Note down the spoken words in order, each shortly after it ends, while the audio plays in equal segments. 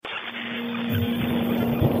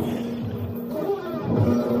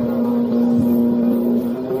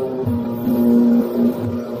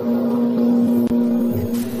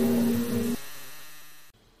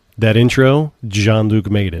That intro,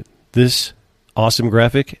 Jean-Luc made it. This awesome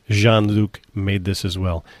graphic, Jean-Luc made this as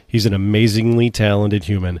well. He's an amazingly talented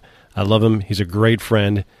human. I love him. He's a great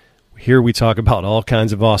friend. Here we talk about all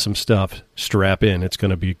kinds of awesome stuff. Strap in. It's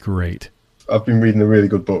going to be great. I've been reading a really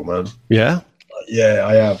good book, man. Yeah? Yeah,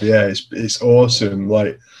 I have. Yeah, it's awesome.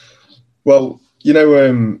 Like, well, you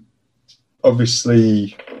know,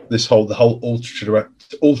 obviously the whole ultra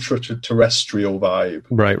terrestrial vibe.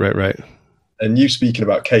 Right. And you speaking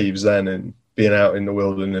about caves then and being out in the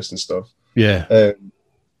wilderness and stuff. Yeah.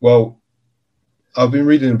 Well, I've been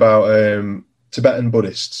reading about Tibetan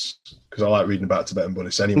Buddhists because I like reading about Tibetan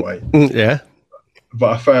Buddhists anyway. Yeah.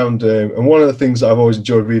 But I found, and one of the things that I've always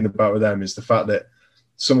enjoyed reading about with them is the fact that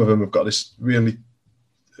some of them have got this really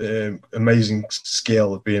amazing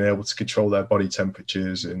skill of being able to control their body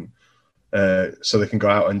temperatures, and so they can go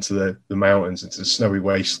out into the mountains, into the snowy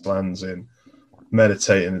wastelands, and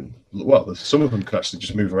meditate. And well, some of them can actually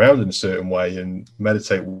just move around in a certain way and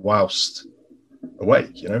meditate whilst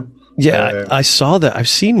awake. You know? Yeah, I saw that. I've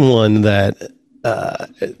seen one that.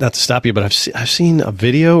 Not to stop you, but I've seen a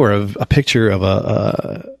video or a picture of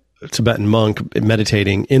a Tibetan monk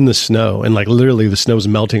meditating in the snow, and like literally the snow's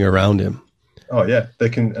melting around him. Oh yeah, they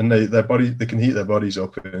can, and they can heat their bodies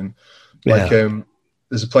up, and like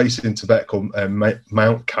there's a place in Tibet called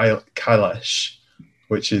Mount Kailash,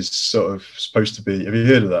 which is sort of supposed to be. Have you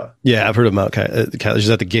heard of that? Yeah, I've heard of Mount Kailash. Is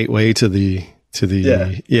that the gateway to the right, to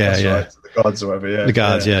the gods or whatever? Yeah, the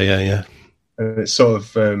gods. Yeah. And it's sort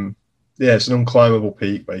of it's an unclimbable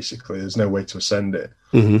peak. Basically, there's no way to ascend it.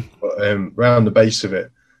 Mm-hmm. But around the base of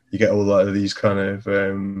it, you get all of these kind of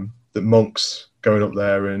the monks going up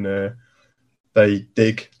there, and they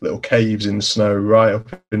dig little caves in the snow right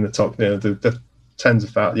up in the top. You know, the tens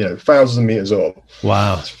of thousands, thousands of meters up.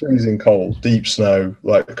 Wow, it's freezing cold, deep snow,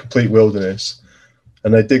 like a complete wilderness.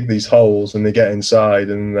 And they dig these holes, and they get inside,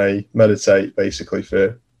 and they meditate basically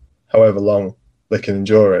for however long they can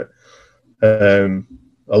endure it.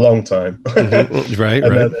 A long time. Right.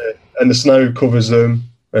 And the snow covers them,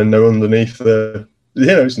 and they're underneath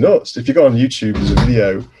it's nuts. If you go on YouTube, there's a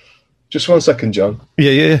video. Just 1 second, John.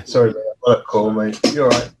 Yeah. Sorry, work call, mate. You're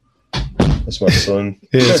all right. That's my son.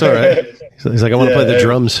 Yeah, it's all right. He's like, I want to play the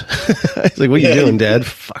drums. He's like, what are you doing, Dad?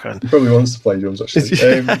 Fuck on. He probably wants to play drums,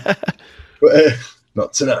 actually. But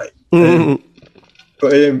not tonight.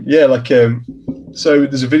 So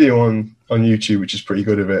there's a video on YouTube, which is pretty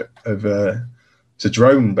good of it, it's a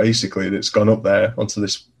drone basically that's gone up there onto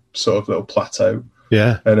this sort of little plateau.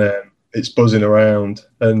 Yeah. And it's buzzing around,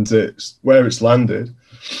 and where it's landed,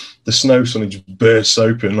 the snow suddenly just bursts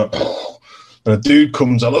open, like, and a dude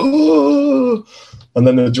comes up, oh! And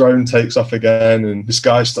then the drone takes off again, and this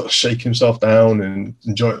guy starts shaking himself down and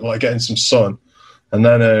getting some sun. And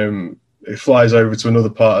then it flies over to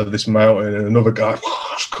another part of this mountain, and another guy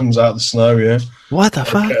comes out of the snow. Yeah. What the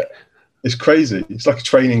fuck? It's crazy. It's like a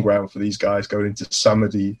training ground for these guys going into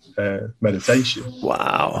samadhi meditation.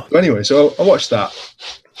 Wow. So anyway, so I watched that.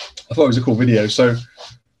 I thought it was a cool video. So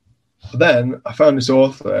then I found this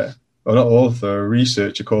a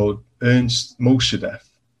researcher called Ernst Molchadev,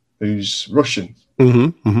 who's Russian,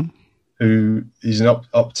 who is an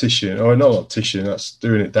optician, or not optician, that's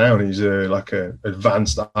doing it down. He's like an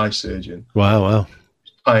advanced eye surgeon. Wow.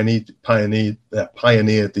 Pioneered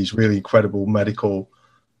these really incredible medical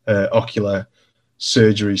ocular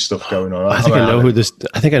surgery stuff going on. I think I know who this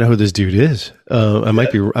dude is. I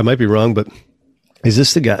might be wrong, but is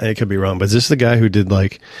this the guy? It could be wrong, but is this the guy who did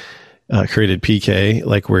created PK,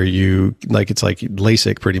 like where you it's like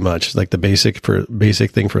LASIK pretty much, like the basic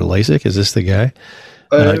thing for LASIK? Is this the guy?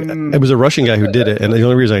 It was a Russian guy who did it, and the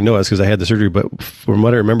only reason I know is because I had the surgery. But from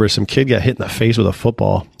what I remember, some kid got hit in the face with a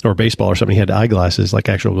football or baseball or something. He had eyeglasses, like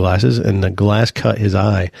actual glasses, and the glass cut his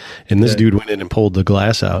eye. And this dude went in and pulled the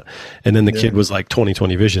glass out. And then the kid was like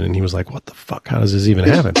 20/20 vision, and he was like, "What the fuck? How does this even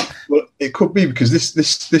happen?" Well, it could be because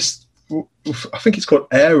this I think it's called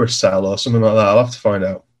Aerosol or something like that. I'll have to find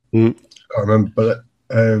out. I can't remember, but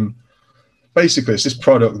basically, it's this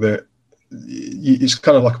product that. It's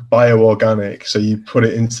kind of like bioorganic, so you put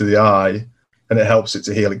it into the eye and it helps it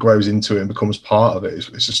to heal. It grows into it and becomes part of it.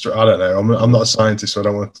 It's just, I don't know, I'm not a scientist, so I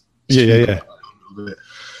don't want to yeah.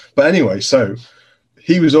 But anyway, so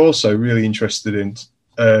he was also really interested in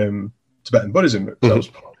Tibetan Buddhism. That was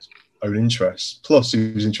part of his own interests. Plus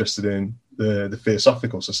he was interested in the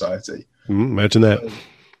Theosophical Society. Imagine that.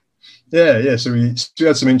 Yeah. So we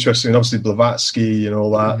had some interest in, obviously, Blavatsky and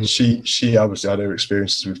all that. She obviously had her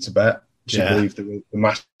experiences with Tibet. She believed that the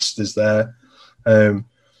masters there. So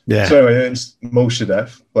anyway, Ernst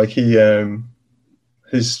Molchadev,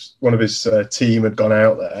 one of his team had gone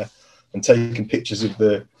out there and taken pictures of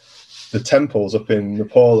the the temples up in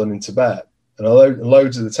Nepal and in Tibet, and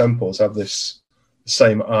loads of the temples have this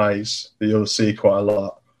same eyes that you'll see quite a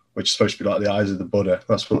lot, which is supposed to be like the eyes of the Buddha.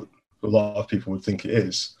 That's what a lot of people would think it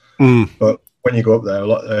is. But when you go up there,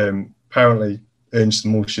 apparently Ernst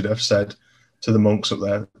Mulshidov said to the monks up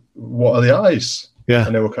there, "What are the eyes?" Yeah,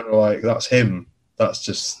 and they were kind of like, "That's him. That's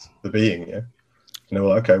just the being." Yeah, and they were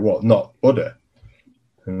like, "Okay, what? Not Buddha?"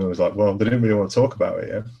 And I was like, "Well, they didn't really want to talk about it."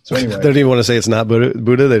 Yeah. So anyway, they don't even want to say it's not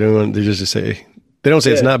Buddha. They don't want. They just say they don't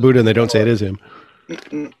say it's not Buddha, and they don't say it is him.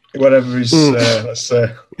 Whatever he's. It's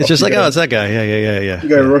just like, it's that guy. Yeah. You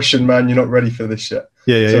go Russian, man. You're not ready for this yet.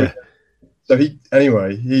 Yeah. So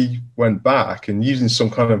he went back and using some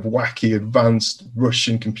kind of wacky advanced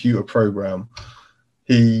Russian computer program,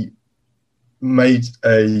 he made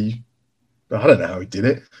I don't know how he did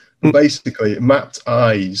it, but basically it mapped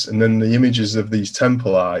eyes and then the images of these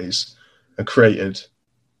temple eyes and created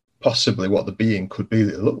possibly what the being could be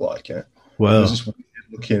that it looked like. Yeah. Wow. It was this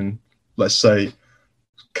weird looking, let's say,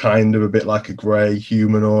 kind of a bit like a grey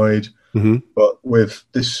humanoid, but with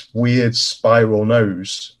this weird spiral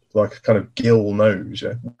nose, like a kind of gill nose.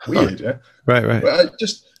 Yeah. Weird. Yeah. Right. But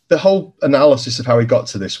just the whole analysis of how he got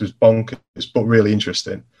to this was bonkers, but really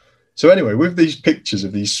interesting. So anyway, with these pictures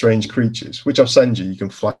of these strange creatures, which I'll send you, you can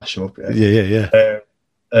flash them up. Yeah.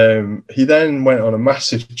 He then went on a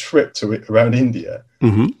massive trip around India,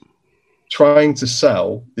 trying to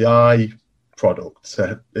sell the eye product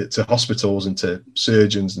to hospitals and to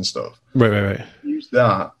surgeons and stuff. Right. Use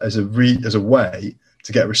that as a way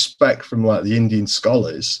to get respect from like the Indian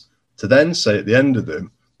scholars to then say at the end of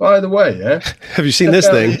them, by the way, have you seen this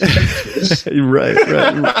thing? Right.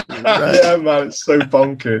 Yeah, man, it's so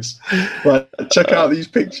bonkers. Like, check out these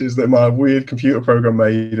pictures that my weird computer program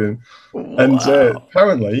made, and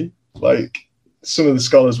apparently, like, some of the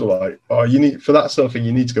scholars were like, "Oh, you need for that sort of thing,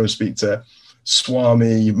 you need to go and speak to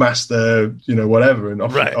Swami, Master, whatever." And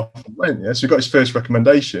off he went. Yeah, so he got his first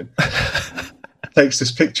recommendation. Takes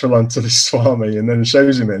this picture along to this Swami, and then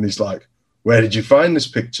shows him it, and he's like, "Where did you find this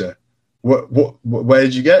picture? Where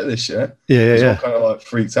did you get this?" Yeah. He's all kind of like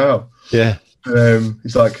freaked out. Yeah.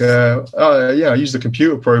 He's like, I used the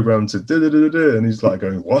computer program to do, and he's like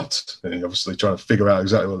going, "What?" And he's obviously trying to figure out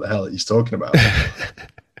exactly what the hell he's talking about.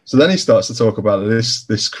 So then he starts to talk about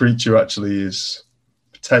this creature actually is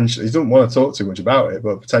potentially, he doesn't want to talk too much about it,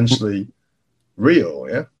 but potentially real.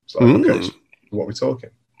 Yeah. It's like, okay, so what are we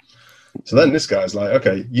talking? So then this guy's like,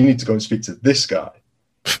 "Okay, you need to go and speak to this guy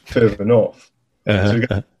further north." So we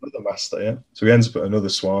get another master, yeah. So he ends up at another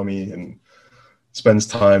Swami and spends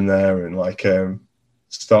time there and like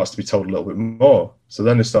starts to be told a little bit more. So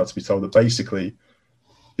then they start to be told that basically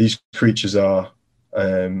these creatures are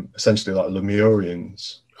essentially like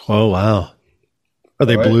Lemurians. Oh wow. Are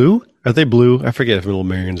they blue? Are they blue? I forget if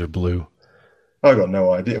Lemurians are blue. I got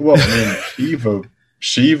no idea. Well, I mean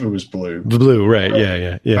Shiva was blue. Blue, right?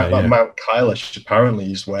 Yeah. Mount Kailash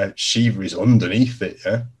apparently is where Shiva is underneath it.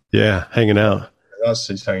 Yeah. Yeah, hanging out.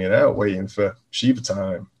 He's hanging out, waiting for Shiva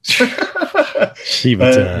time.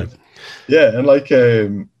 Shiva time. Yeah, and like,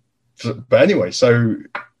 but anyway, so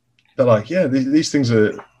they're like, yeah, these things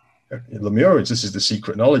are Lemurians. This is the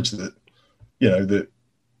secret knowledge that that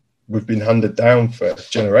we've been handed down for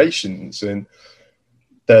generations, and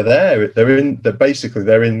they're there. They're in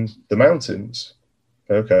the mountains.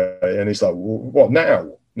 Okay, and he's like, well, what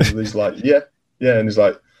now? And he's like, yeah, and he's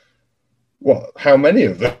like, what? How many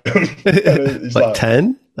of them? He's like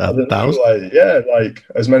 10? 1,000? Like, yeah, like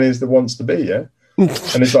as many as there wants to be, yeah.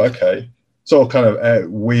 And it's like, okay, it's all kind of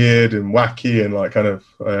weird and wacky and like kind of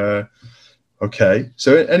okay.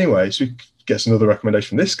 So anyway, so he gets another recommendation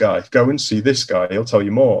from this guy. Go and see this guy; he'll tell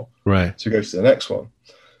you more. Right. So he goes to the next one.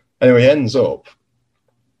 Anyway, he ends up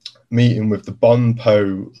meeting with the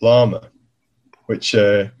Bonpo Lama, which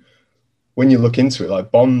when you look into it,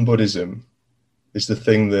 like Bon Buddhism is the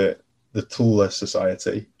thing that the Tula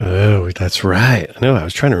Society. Oh, that's right. I know. I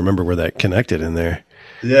was trying to remember where that connected in there.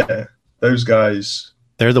 Yeah, those guys.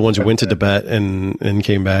 They're the ones who went to Tibet and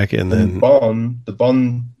came back, and then the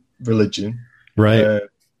Bon religion, right? Are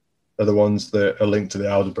the ones that are linked to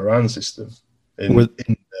the Aldebaran system in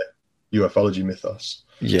the ufology mythos.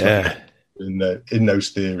 Yeah, in those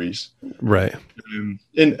theories, right?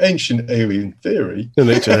 In ancient alien theory,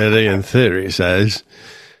 says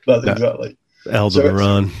that's exactly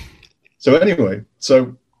Aldebaran. So anyway,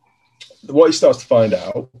 so what he starts to find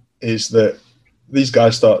out is that these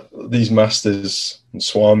masters and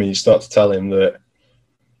swamis start to tell him that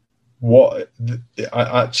what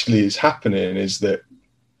actually is happening is that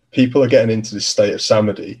people are getting into this state of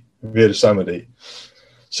samadhi,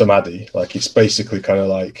 samadhi. Like it's basically kind of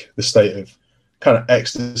like the state of kind of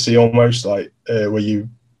ecstasy almost, like where you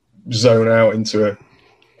zone out into a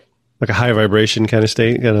high vibration kind of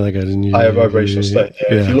state, kind of like a higher vibrational state.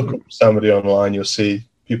 Yeah. If you look up somebody online, you'll see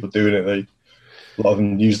people doing it. A lot of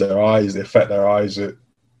them use their eyes. They affect their eyes, it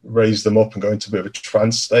raise them up and go into a bit of a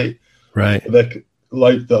trance state. Right. They,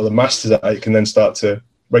 like the masters at it, can then start to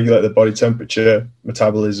regulate their body temperature,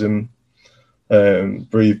 metabolism,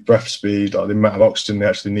 breath speed, like the amount of oxygen they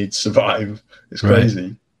actually need to survive. It's crazy.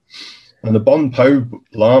 Right. And the Bon Po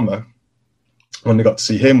Lama, when they got to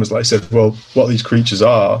see him, was like, said, well, what these creatures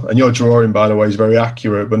are, and your drawing, by the way, is very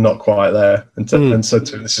accurate, but not quite there. And said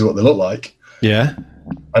to him, this is what they look like. Yeah.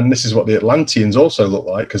 And this is what the Atlanteans also look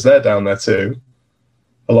like, because they're down there too,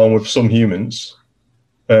 along with some humans.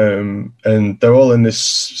 And they're all in this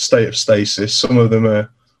state of stasis. Some of them are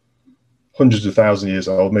hundreds of thousands of years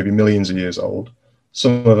old, maybe millions of years old.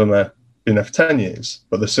 Some of them have been there for 10 years,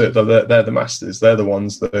 but they're the masters. They're the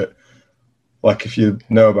ones that, like, if you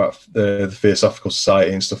know about the Theosophical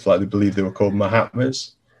Society and stuff, like, they believe they were called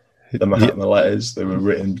Mahatmas. The Mahatma letters, they were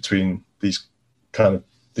written between these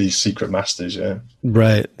secret masters, yeah.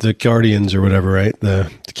 Right, the guardians or whatever, right? The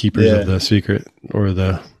keepers of the secret, or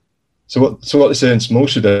the... So what this Ernst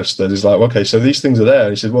Moshe said is like, okay, so these things are there.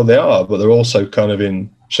 And he said, well, they are, but they're also kind of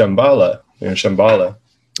in Shambhala, Shambhala.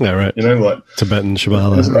 Yeah, right. Like Tibetan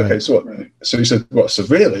Shambhala. Okay, right. So he said, what, so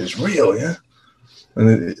really? It's real, yeah?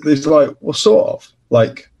 And it's like, well, sort of.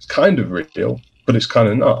 Like, it's kind of real, but it's kind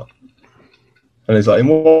of not. And he's like, in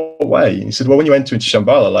what way? And he said, well, when you enter into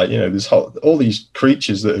Shambhala, like, there's all these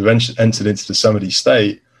creatures that have entered into the Samadhi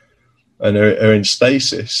state and are in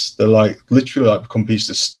stasis. They're like literally like become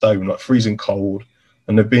pieces of stone, like freezing cold.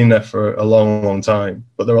 And they've been there for a long, long time,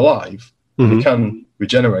 but they're alive. Mm-hmm. They can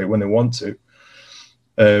regenerate when they want to.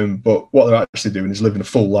 But what they're actually doing is living a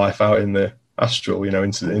full life out in the astral, in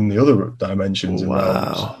the other dimensions and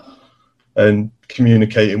realms, and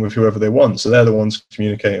communicating with whoever they want. So they're the ones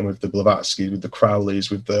communicating with the Blavatsky, with the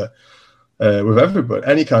Crowleys, with everybody,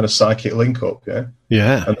 any kind of psychic link up. And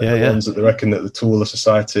the ones that they reckon that the Tula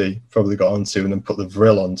Society probably got onto and then put the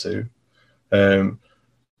Vril onto. The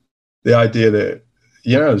idea that,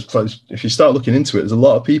 if you start looking into it, there's a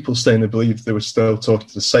lot of people saying they believe they were still talking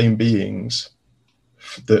to the same beings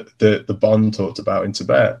that the Bon talked about in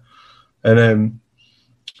Tibet. And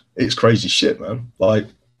it's crazy shit, man. Like,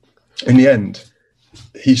 in the end,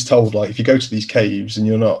 he's told, like, if you go to these caves and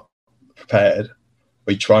you're not prepared,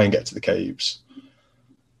 or you try and get to the caves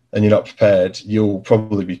and you're not prepared, you'll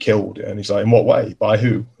probably be killed. And he's like, in what way? By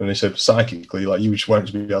who? And he said, psychically, like, you just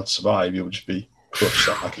won't be able to survive. You'll just be crushed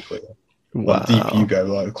psychically. Wow. Like, the deeper you go,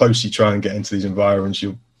 like, the closer you try and get into these environments,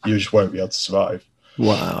 you just won't be able to survive.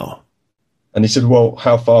 Wow. And he said, well,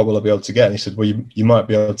 how far will I be able to get? And he said, well, you might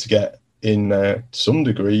be able to get in to some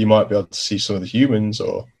degree. You might be able to see some of the humans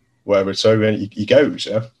or whatever. So he goes,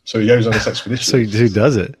 yeah. So he goes on this expedition. So who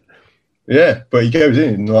does it? Yeah, but he goes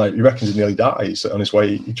in, like, he reckons he nearly dies on his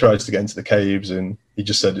way. He tries to get into the caves, and he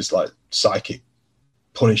just said it's like psychic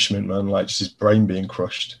punishment, man. Like, just his brain being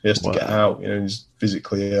crushed. He has to get out. He's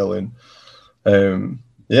physically ill, and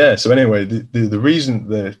So anyway, the reason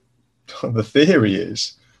the theory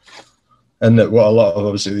is, and that what a lot of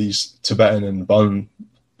obviously these Tibetan and Bon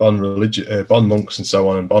monks and so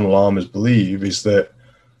on, and Bon lamas believe, is that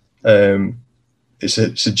it's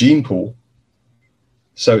a gene pool.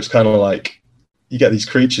 So it's kind of like you get these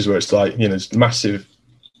creatures where it's like, it's massive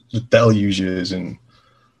deluges and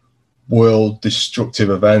world destructive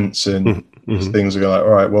events, and things are going like, all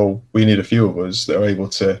right, well, we need a few of us that are able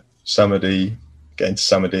to get into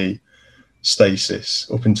Samadhi, stasis,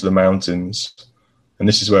 up into the mountains. And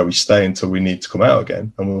this is where we stay until we need to come out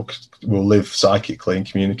again. And we'll live psychically and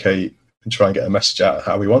communicate and try and get a message out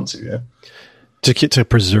how we want to, yeah. To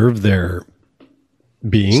preserve their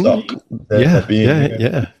being? Their being.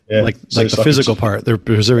 Yeah. Like the physical part. They're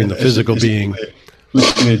preserving the physical being.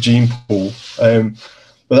 Literally a gene pool.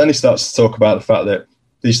 But then he starts to talk about the fact that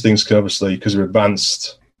these things can obviously, because they're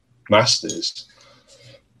advanced masters,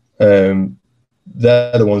 they're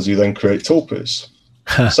the ones who then create tulpas.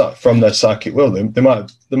 So from their psychic world. They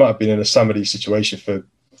might have been in a Samadhi situation for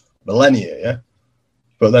millennia, yeah?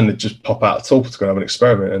 But then they just pop out of tulpa to go and have an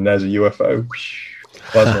experiment, and there's a UFO.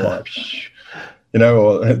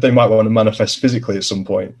 Or they might want to manifest physically at some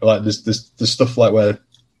point. Like there's stuff like where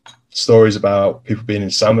stories about people being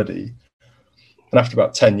in Samadhi, and after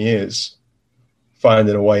about 10 years,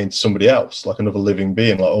 finding a way into somebody else, like another living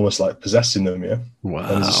being, like almost like possessing them, yeah? Wow.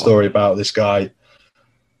 And there's a story about this guy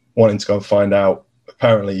wanting to go and find out.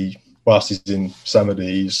 Apparently, whilst he's in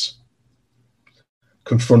Samadhi, he's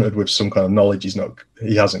confronted with some kind of knowledge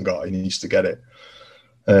he hasn't got. He needs to get it.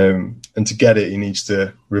 And to get it, he needs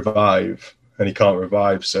to revive, and he can't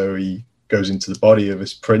revive. So he goes into the body of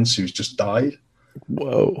this prince who's just died.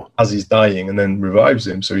 Whoa! As he's dying, and then revives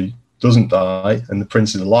him, so he doesn't die, and the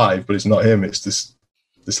prince is alive, but it's not him. It's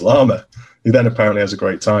this llama. He then apparently has a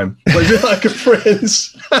great time. Living like a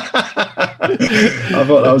prince. I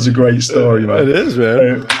thought that was a great story, man. It is,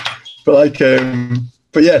 man.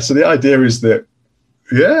 But yeah, so the idea is that,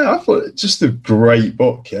 I thought it's just a great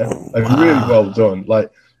book, really well done.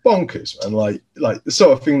 Like, bonkers, man. Like the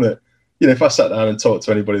sort of thing that, if I sat down and talked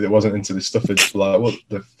to anybody that wasn't into this stuff, it's like, what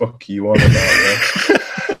the fuck are you on about, man?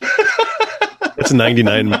 That's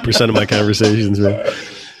 99% of my conversations, man.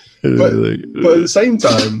 But at the same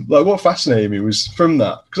time, like, what fascinated me was from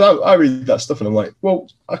that, because I read that stuff and I'm like, well,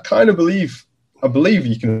 I believe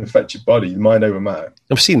you can affect your body, mind over matter.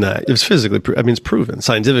 I've seen that. It's physically, it's proven,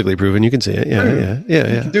 scientifically proven. You can see it. Yeah.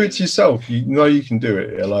 You can do it to yourself. You know you can do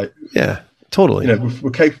it. Yeah, totally.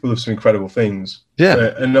 We're capable of some incredible things.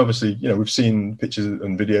 Yeah. And obviously, we've seen pictures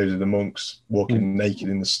and videos of the monks walking naked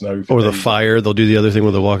in the snow. Or the fire. They'll do the other thing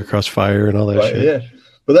where they walk across fire and all that shit. Yeah.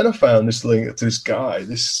 But then I found this link to this guy,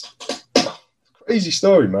 this crazy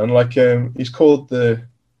story, man. Like, he's called the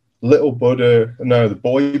boy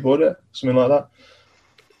Buddha, something like that.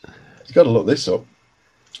 You got to look this up.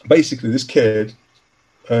 Basically, this kid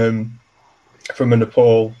from a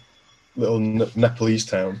little Nepalese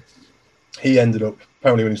town, he ended up,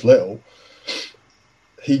 apparently when he was little,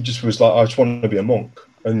 he just was like, I just want to be a monk.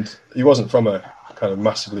 And he wasn't from a kind of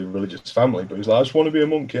massively religious family, but he was like, I just want to be a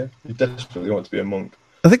monk, yeah. He desperately wanted to be a monk.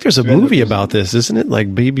 I think there's a movie about this, isn't it?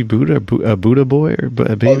 Like Baby Buddha, a Buddha boy, or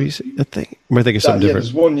a baby. I think. Or I think it's something different.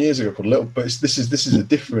 There's one years ago called Little, but this is a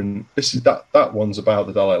different. This is that one's about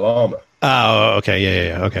the Dalai Lama. Oh, okay,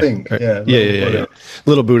 yeah, okay. I think, yeah.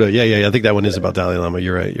 Little Buddha, yeah. I think that one is about Dalai Lama.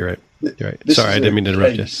 You're right. Sorry, I didn't mean to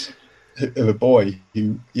interrupt you. Of a boy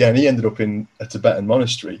who, and he ended up in a Tibetan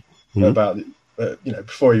monastery about,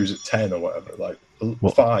 before he was at 10 or whatever, like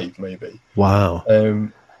 5 maybe. Wow.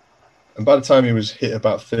 And by the time he was hit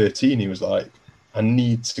about 13, he was like, I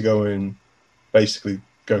need to go and basically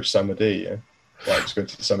go Samadhi, like just go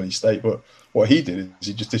to the Samadhi state. But what he did is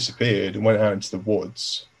he just disappeared and went out into the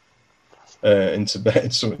woods in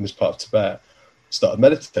Tibet, in this part of Tibet, started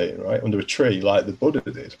meditating, right, under a tree like the Buddha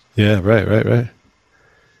did. Yeah, right.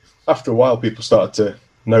 After a while, people started to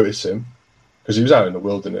notice him because he was out in the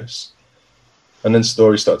wilderness. And then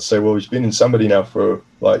stories started to say, well, he's been in Samadhi now for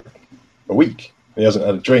like a week. He hasn't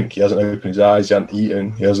had a drink. He hasn't opened his eyes. He hasn't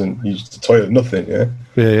eaten. He hasn't used the toilet. Nothing.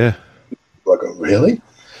 Yeah. Like, oh, really?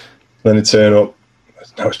 Then they turn up.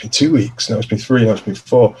 Now it's been 2 weeks. Now it's been 3. Now it's been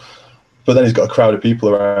 4. But then he's got a crowd of people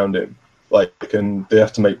around him, and they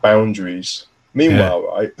have to make boundaries. Meanwhile,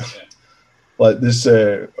 right? Like, there's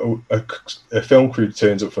a film crew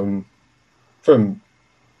turns up from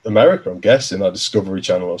America, I'm guessing, like Discovery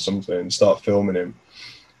Channel or something, and start filming him.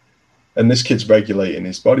 And this kid's regulating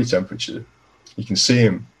his body temperature. You can see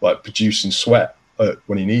him like producing sweat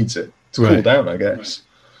when he needs it to cool down, I guess.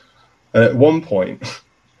 And at one point,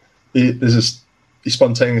 he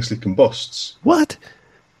spontaneously combusts. What?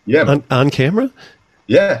 Yeah, on camera?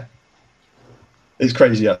 Yeah, it's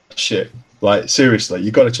crazy as shit. Like, seriously,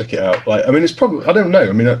 you got to check it out. Like, I mean, it's probably, I don't know.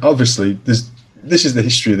 I mean, obviously, this is the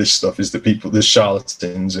history of this stuff. Is that there's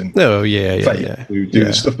charlatans and who do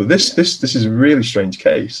this stuff. But this is a really strange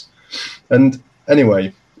case. And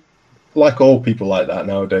anyway, like all people like that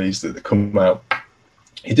nowadays that come out,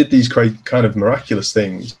 he did these kind of miraculous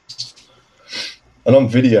things. And on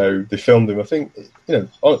video, they filmed him, I think,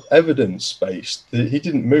 on evidence-based. He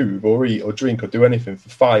didn't move or eat or drink or do anything for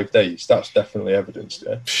 5 days. That's definitely evidence,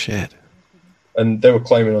 yeah? Shit. And they were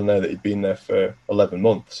claiming on there that he'd been there for 11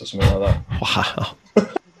 months or something like that.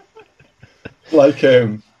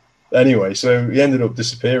 Wow. Anyway, so he ended up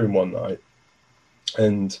disappearing one night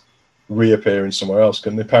and reappearing somewhere else.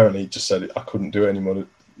 And apparently he just said, I couldn't do it anymore.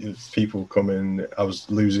 People come in, I was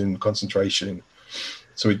losing concentration.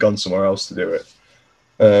 So he'd gone somewhere else to do it.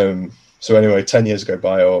 So anyway, 10 years go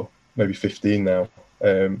by, or maybe 15 now.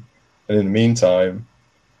 And in the meantime,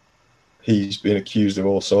 he's been accused of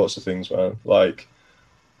all sorts of things, man. Like,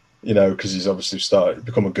 because he's obviously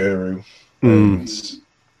become a guru. And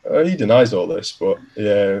he denies all this, but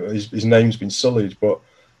yeah, his name's been sullied. But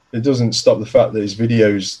it doesn't stop the fact that these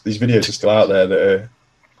videos are still out there that are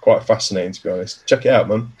quite fascinating, to be honest. Check it out,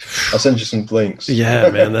 man. I'll send you some links. Yeah,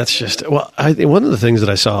 man, that's just... Well, one of the things that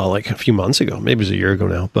I saw like a few months ago, maybe it was a year ago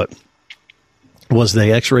now, but was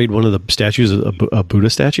they x-rayed one of the statues, a Buddha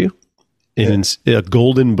statue, and a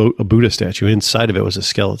golden Buddha statue. Inside of it was a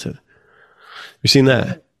skeleton. You seen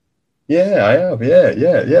that? Yeah, I have. Yeah.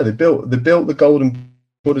 They built the golden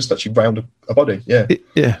Buddha statue around a body. Yeah.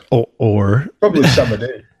 Yeah. Or probably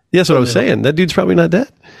Samadhi. Yeah, that's what I was saying. That dude's probably not dead.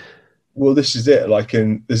 Well, this is it. Like,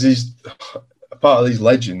 there's these part of these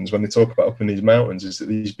legends when they talk about up in these mountains is that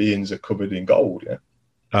these beings are covered in gold. Yeah.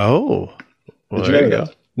 Oh, well, did you know that?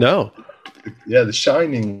 Go. No. Yeah, the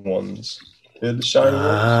shining ones. Yeah, the shining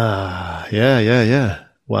ones. Yeah.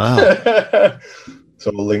 Wow. It's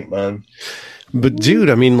all linked, man. But dude,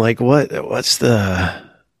 I mean, like, what's the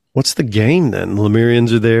game then? The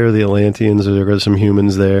Lemurians are there, the Atlanteans are there, are some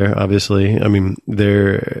humans there, obviously. I mean,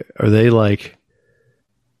 are they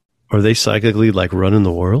psychically like running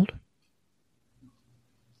the world?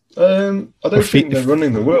 I don't think they're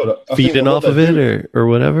running the world. Feeding off of it or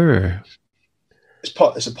whatever. Or?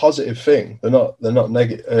 It's a positive thing. They're not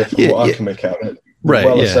negative from what I can make out of it. Right.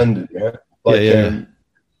 Well ascended, yeah. Like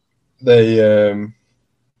they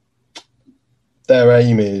their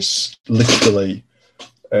aim is literally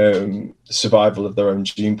survival of their own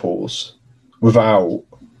gene pools without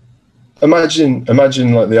imagine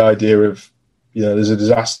like the idea of, you know, there's a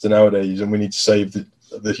disaster nowadays and we need to save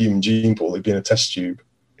the human gene pool. It'd be in a test tube.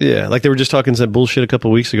 Yeah, like they were just talking some bullshit a couple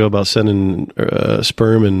of weeks ago about sending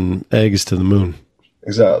sperm and eggs to the moon.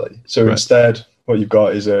 Exactly. So instead, what you've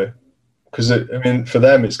got is because for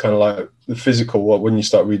them it's kind of like the physical. When you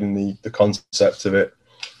start reading the concept of it,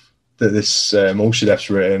 that this Molshadev's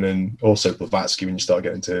written, and also Blavatsky when you start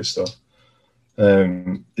getting to his stuff,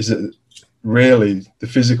 is that really the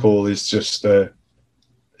physical is just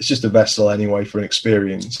it's just a vessel anyway for an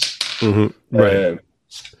experience. Mm-hmm. Right.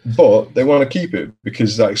 But they want to keep it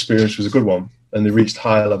because that experience was a good one, and they reached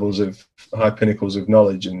high pinnacles of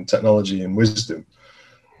knowledge and technology and wisdom,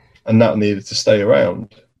 and that needed to stay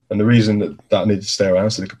around. And the reason that needed to stay around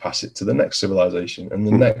is so they could pass it to the next civilization and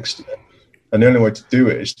the next. And the only way to do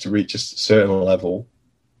it is to reach a certain level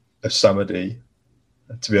of samadhi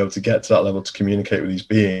to be able to get to that level to communicate with these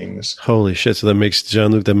beings. Holy shit. So that makes,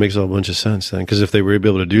 Jean-Luc, that makes a bunch of sense then. Because if they were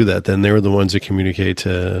able to do that, then they were the ones that communicate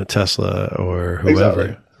to Tesla or whoever.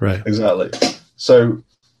 Exactly. Right. Exactly. So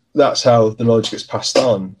that's how the knowledge gets passed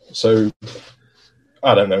on. So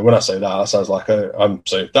I don't know. When I say that sounds like I'm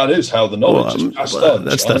saying that is how the knowledge is passed on.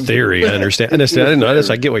 That's the theory. I understand.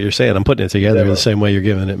 I get what you're saying. I'm putting it together the same way you're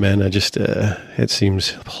giving it, man. I just, it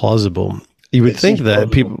seems plausible. You would think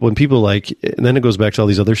that when people like, and then it goes back to all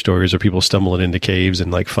these other stories where people stumbling into caves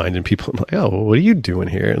and like finding people. I'm like, oh, well, what are you doing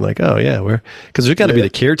here? And like, oh yeah, because there's got to be the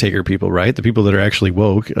caretaker people, right? The people that are actually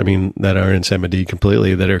woke. I mean, that are in samadhi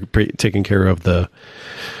completely, that are taking care of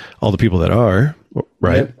all the people that are,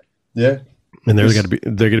 right? Yeah. And they're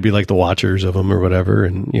going to be like the watchers of them or whatever.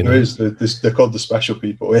 And, you know, they're called the special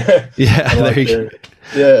people. Yeah. Yeah. And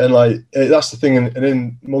and like, that's the thing. And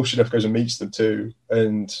then Molshadev goes and meets them too.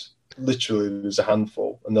 And literally there's a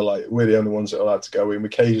handful, and they're like, we're the only ones that are allowed to go in. We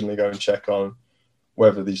occasionally go and check on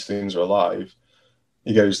whether these things are alive.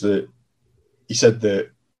 He said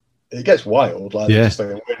that it gets wild. Like,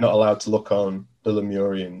 we're not allowed to look on the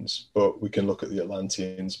Lemurians, but we can look at the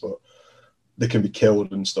Atlanteans, but they can be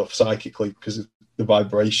killed and stuff psychically because the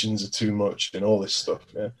vibrations are too much and all this stuff.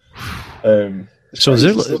 Yeah. So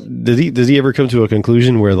did he ever come to a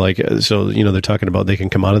conclusion where, like, so, you know, they're talking about they can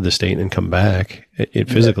come out of the state and come back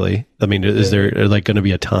physically. Yeah. I mean, is there like going to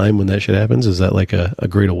be a time when that shit happens? Is that like a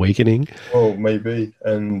great awakening? Oh, maybe.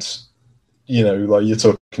 And, you know, like you're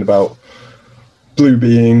talking about blue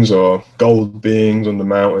beings or gold beings on the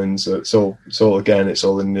mountains. It's all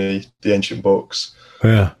in the ancient books.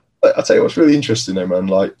 Yeah. I'll tell you what's really interesting though, man,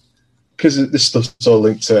 like, because this stuff's all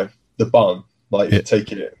linked to the Bon, like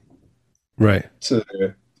taking it right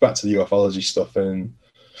back to the ufology stuff and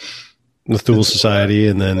the Thule Society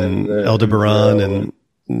and then Aldebaran and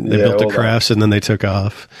they built the crafts and then they took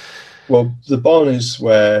off. Well, the Bon is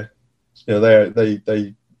where, you know,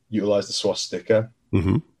 they utilize the swastika.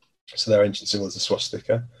 Mm-hmm. So their ancient symbol is the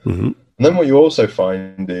swastika. Mm-hmm. And then what you also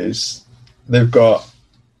find is they've got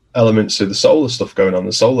elements of the solar stuff going on,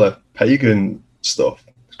 the solar pagan stuff.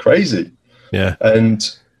 It's crazy. Yeah. And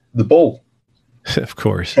the bull. Of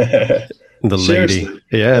course. The lady.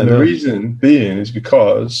 Yeah. And the reason being is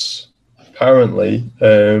because apparently,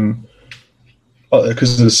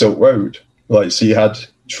 because of the Silk Road. Like, so you had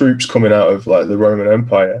troops coming out of like the Roman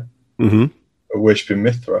Empire, worshipping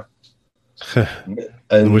Mithra.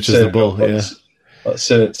 And which is the bull,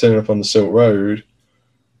 turning up on the Silk Road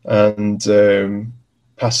and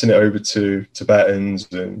passing it over to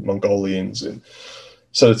Tibetans and Mongolians, and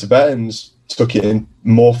so the Tibetans took it and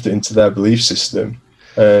morphed it into their belief system.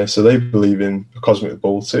 So they believe in a cosmic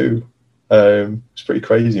bull too. It's pretty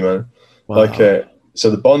crazy, man. Wow. Like,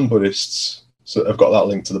 so the Bon Buddhists have got that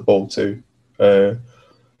link to the bull too.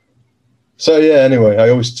 So yeah. Anyway, I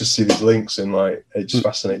always just see these links and like it just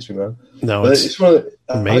fascinates me, man. No, it's one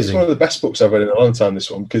of the best books I've read in a long time.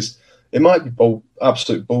 This one, because It might be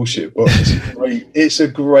absolute bullshit, but it's a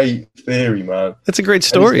great theory, man. It's a great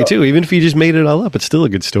story too. Even if you just made it all up, it's still a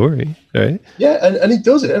good story, right? Yeah, and he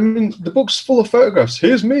does it. I mean, the book's full of photographs.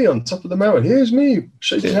 Here's me on top of the mountain. Here's me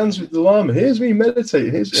shaking hands with the Lama. Here's me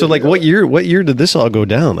meditating. So, like, what year did this all go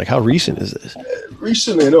down? Like, how recent is this?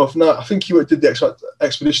 Recently enough. Now, I think he did the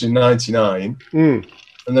expedition in '99, and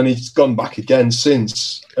then he's gone back again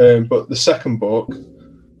since. But the second book,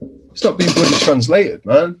 it's not being bloody translated,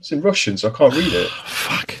 man. It's in Russian, so I can't read it.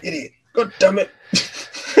 Fuck. Idiot. God damn it.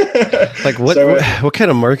 Like, what kind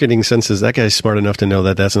of marketing sense is that guy smart enough to know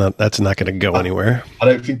that that's not going to go anywhere? I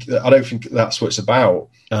don't think that's what it's about.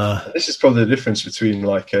 This is probably the difference between,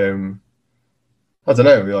 like, I don't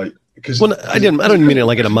know, like, because I don't mean it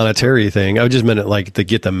like in a monetary thing. I just meant it like to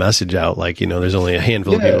get the message out. Like, there's only a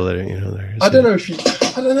handful of people that are, I don't know.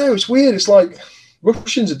 It's weird. It's like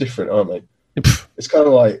Russians are different, aren't they? It's kind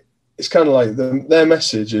of like their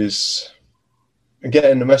message is,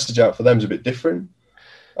 getting the message out for them is a bit different.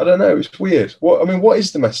 I don't know. It's weird. What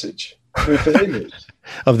is the message? For him, is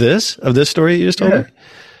of this story you just told me?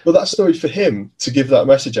 Well, that story for him to give that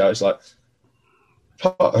message out is like,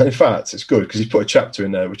 in fact, it's good because he's put a chapter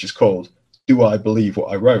in there which is called "Do I Believe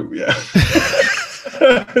What I Wrote?" Yeah.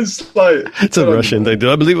 It's a Russian thing.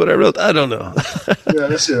 Do I believe what I wrote? I don't know. Yeah,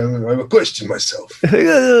 that's it. I question myself.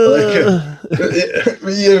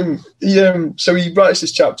 So he writes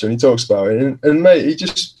this chapter and he talks about it, and mate, he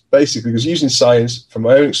just basically was using science from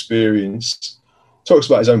my own experience. Talks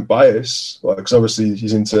about his own bias, because obviously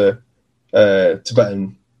he's into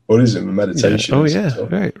Tibetan Buddhism and meditation. Yeah. Oh yeah,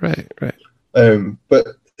 right. But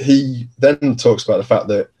he then talks about the fact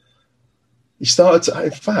that he started to,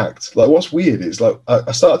 in fact, like, what's weird is, like,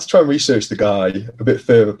 I started to try and research the guy a bit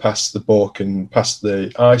further past the book and past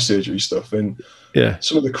the eye surgery stuff, and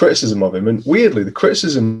some of the criticism of him. And weirdly, the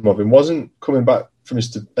criticism of him wasn't coming back from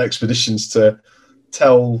his expeditions to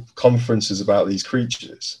tell conferences about these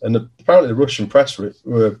creatures. And apparently the Russian press were,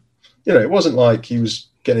 it wasn't like he was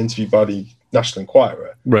getting interviewed by the National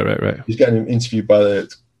Enquirer. Right. He was getting interviewed by the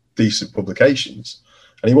decent publications,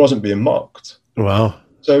 and he wasn't being mocked. Wow.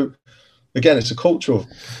 So, again, it's a cultural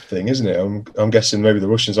thing, isn't it? I'm guessing maybe the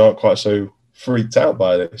Russians aren't quite so freaked out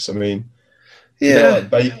by this. I mean, like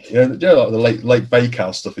the late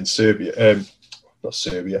Baikal stuff in Serbia, not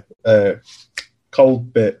Serbia,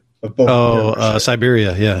 cold bit above.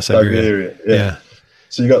 Siberia, yeah, Siberia, yeah.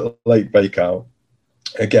 So you got the Lake Baikal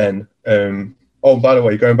again. By the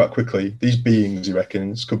way, going back quickly, these beings, he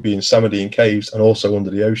reckons, could be in Samadhian caves and also under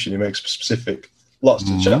the ocean. He makes specific lots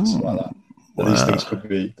of chats about that. Wow. These things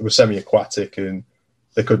they were semi-aquatic and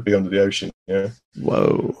they could be under the ocean,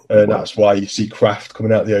 Whoa. And that's why you see craft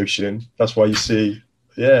coming out of the ocean. That's why you see,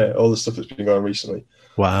 all the stuff that's been going on recently.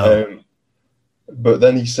 Wow. But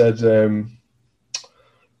then he said,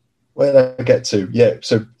 where did I get to? Yeah,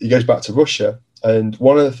 so he goes back to Russia, and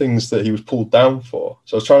one of the things that he was pulled down for,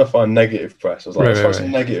 so I was trying to find negative press. I was like, let's find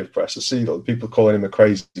some negative press. I see people calling him a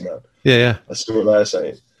crazy man. Yeah. Let's see what they're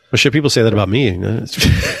saying. Well, should people say that about me?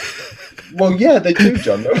 Well, yeah, they do,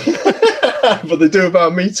 John. But they do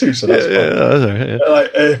about me too, so that's fine. That's all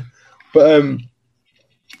right,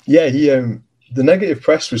 the negative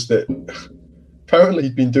press was that apparently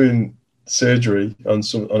he'd been doing surgery on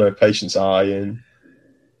a patient's eye, and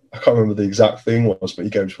I can't remember the exact thing was, but he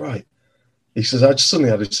goes, right. He says, I just suddenly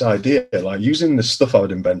had this idea, like, using the stuff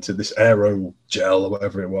I'd invented, this aero gel or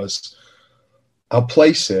whatever it was, I'll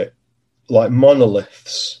place it like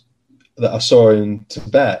monoliths that I saw in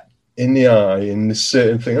Tibet in the eye in this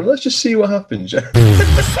certain thing, and let's just see what happens.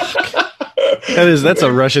 That's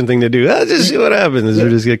a Russian thing to do. Let's just see what happens. We're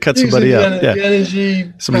just gonna cut somebody out. The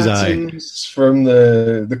energy, somebody's eye from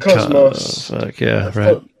the cosmos. Fuck yeah,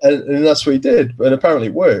 right. And that's what he did, and apparently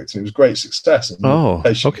it worked. And it was great success.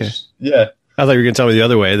 Okay. Yeah. I thought you were going to tell me the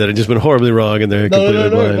other way, that it just went horribly wrong and they're completely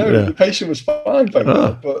blind. No. Yeah. The patient was fine, thank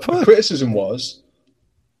God. But the criticism was,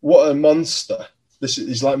 what a monster.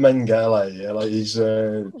 He's like Mengele. Like, he's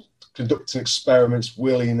conducting experiments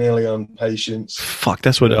willy-nilly on patients. Fuck,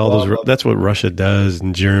 that's what that's what Russia does,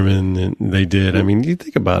 and German, and they did. I mean, you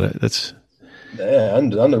think about it. That's... Yeah,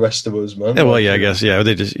 and the rest of us, man. Yeah, well, yeah, I guess, yeah.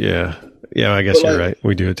 They just, yeah, I guess you're right.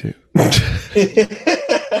 We do it too.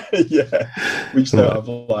 Yeah. We just don't have,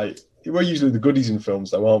 like... We're usually the goodies in films,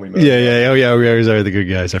 though, aren't we, man? Yeah. Oh, yeah, we always are the good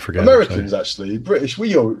guys. I forgot. Americans, actually. British,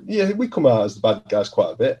 we come out as the bad guys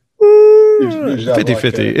quite a bit.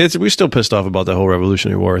 50-50. We're still pissed off about the whole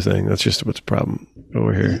Revolutionary War thing. That's just what's the problem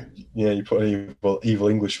over here. Yeah, you put an evil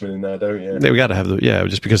Englishman in there, don't you? We got to have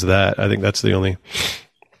just because of that. I think that's the only,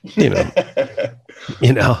 Fair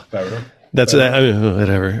enough. That's that. I mean,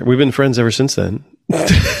 whatever. We've been friends ever since then.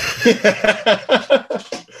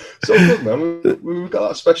 It's all good, man. We've got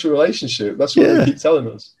that special relationship. That's what they keep telling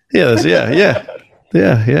us. Yeah.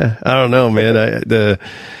 I don't know, man.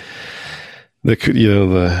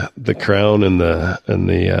 The crown and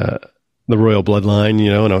the royal bloodline,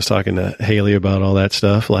 and I was talking to Haley about all that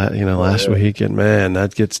stuff, last week, and man,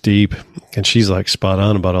 that gets deep. And she's like spot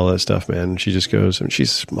on about all that stuff, man. She just goes, and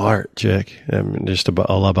she's a smart chick. I mean, just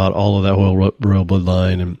all about all of that whole royal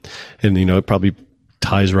bloodline, and it probably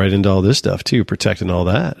ties right into all this stuff too, protecting all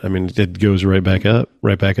that. I mean, it goes right back up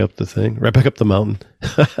the thing, right back up the mountain,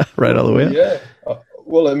 right all the way up. Yeah.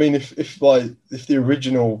 Well, I mean, if the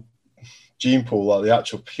original gene pool, like the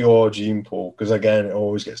actual pure gene pool, because again, it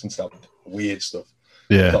always gets into that weird stuff.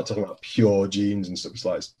 Yeah. I'm not talking about pure genes and stuff. It's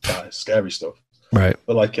like it's scary stuff. Right.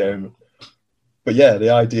 But but yeah, the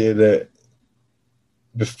idea that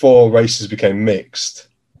before races became mixed,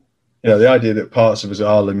 the idea that parts of us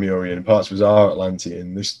are Lemurian and parts of us are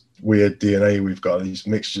Atlantean, this weird DNA we've got, these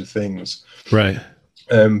mixture of things. Right.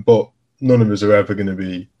 But none of us are ever going to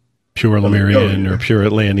be pure Lemurian or pure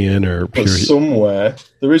Atlantean or pure. But somewhere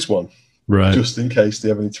there is one. Right. Just in case they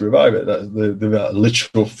ever need to revive it. That's the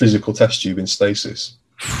literal physical test tube in stasis.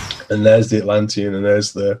 And there's the Atlantean, and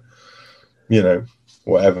there's the,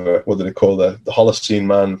 whatever, what do they call the Holocene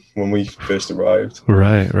man when we first arrived.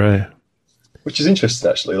 Right. Which is interesting,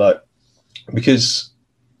 actually, because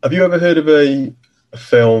have you ever heard of a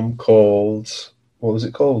film called, what was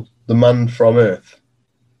it called? The Man from Earth.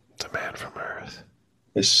 The Man from Earth.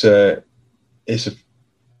 It's a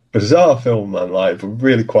bizarre film, man, but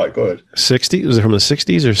really quite good. 60s? Was it from the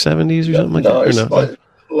 60s or 70s or something like that? It's like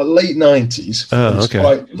late 90s. Oh,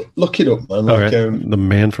 okay. Look it up, man. The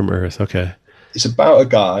Man from Earth. Okay. It's about a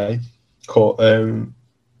guy called, and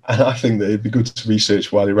I think that it'd be good to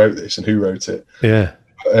research why he wrote this and who wrote it. Yeah.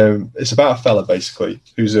 It's about a fella, basically,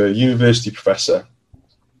 who's a university professor.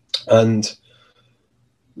 And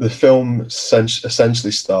the film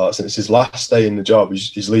essentially starts, and it's his last day in the job.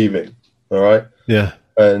 He's leaving, all right? Yeah.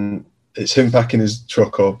 And it's him packing his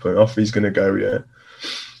truck up, and off he's going to go, yeah.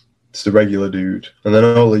 It's the regular dude. And then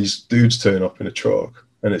all these dudes turn up in a truck,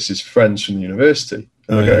 and it's his friends from the university.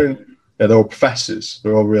 And they're going, they're all professors.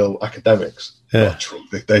 They're all real academics. Yeah. Not a truck.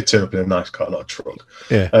 They turn up in a nice car, not a truck.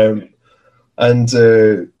 Yeah. And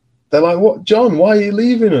they're like, "What, John, why are you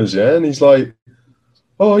leaving us?" Yeah. And he's like,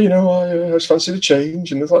 "Oh, I just fancy the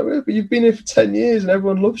change." And it's like, "Well, but you've been here for 10 years and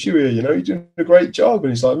everyone loves you here. You're doing a great job."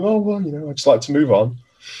 And he's like, "Oh, well, I'd just like to move on."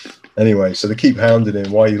 Anyway, so they keep hounding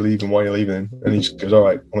him. "Why are you leaving? Why are you leaving?" And he just goes, "All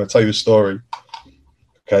right, I'm going to tell you a story."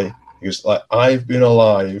 Okay. He goes, "I've been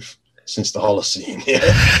alive since the Holocene.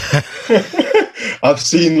 Yeah. I've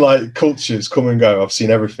seen cultures come and go. I've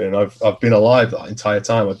seen everything. I've been alive that entire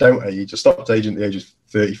time. I don't age. I stopped aging at the age of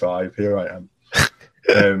 35. Here I am."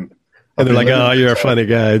 And they're like, "Oh, you're a funny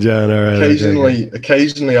guy, John." All right.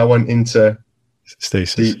 Occasionally, I went into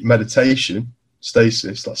stasis, the meditation,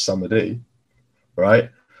 stasis, that's samadhi, right?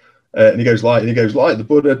 And he goes, like the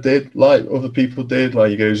Buddha did, like other people did,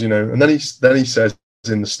 he goes, and then he says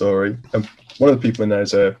in the story, and one of the people in there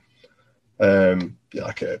is a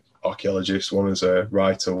archaeologist, one is a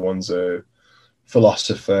writer, one's a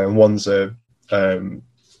philosopher, and one's I don't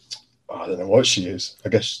know what she is. I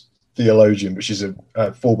guess theologian, but she's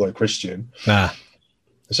a full-blown Christian.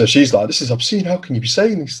 So she's like, "This is obscene. How can you be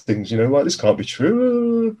saying these things? This can't be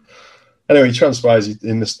true." Anyway, he transpires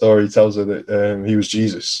in the story. He tells her that he was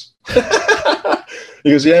Jesus.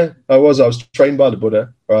 He goes, "Yeah, I was trained by the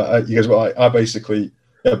Buddha." Right? He goes, "Well, I basically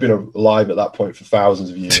I've been alive at that point for thousands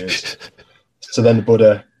of years." So then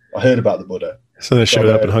I heard about the Buddha. So they showed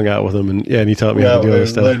up and hung out with him, and he taught me how to do all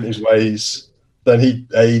this stuff. Learned his ways. Then he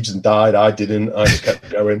aged and died. I didn't. I just kept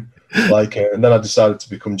going. And then I decided to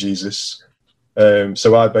become Jesus.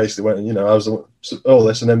 So I basically went, I was all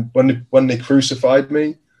this, and then when they crucified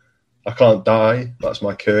me, I can't die. That's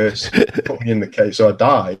my curse. Put me in the cave. So I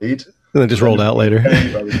died. And then just rolled out later.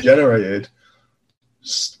 I regenerated,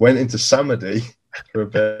 went into samadhi for a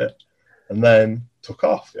bit, and then took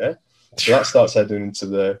off. Yeah. So that starts heading into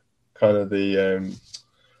the kind of the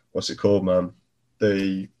what's it called, man?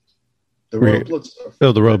 The royal blood stuff.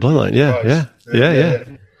 Oh, the royal bloodline. Yeah.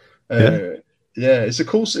 It's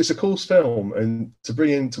a cool film, and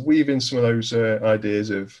to weave in some of those ideas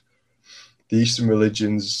of the Eastern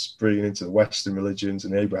religions, bringing into the Western religions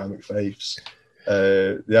and the Abrahamic faiths,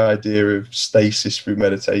 the idea of stasis through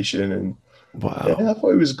meditation, and wow, I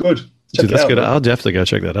thought it was good. Dude, that's good. I'll definitely go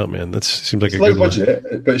check that out, man. That seems like it's a good budget,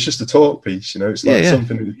 one. But it's just a talk piece, It's like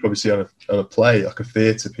something that you'd probably see on a play, like a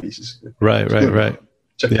theatre piece. Right.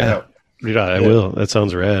 Check it out. Yeah, I will. That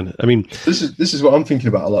sounds rad. I mean, this is what I'm thinking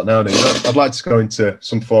about a lot nowadays. I'd like to go into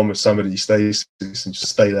some form of samadhi stasis and just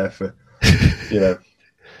stay there for,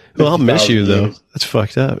 Well, I'll miss you though. Years. That's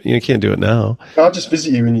fucked up. You can't do it now. I'll just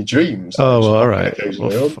visit you in your dreams. Oh, well, all right.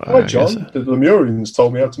 Well, hi, John. The Lemurians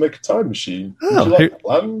told me how to make a time machine. Would you like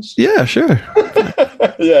plans? Yeah, sure.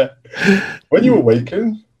 Yeah. When you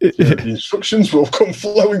awaken, the instructions will come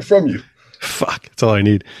flowing from you. Fuck. That's all I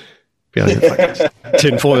need. Be like fucking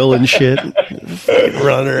tinfoil and shit.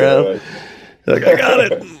 Running around. Like, I got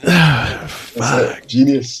it. Fuck.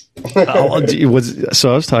 Genius.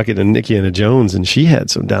 So I was talking to Nikki Anna Jones, and she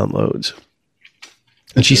had some downloads.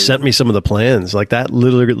 And she sent me some of the plans. Like, that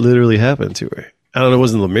literally happened to her. I don't know, it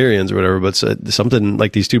wasn't Lemurians or whatever, but something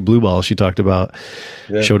like these 2 blue balls she talked about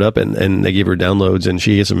showed up, and they gave her downloads, and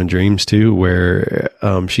she gets them in dreams too, where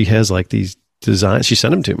she has like these designs. She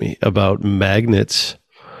sent them to me about magnets.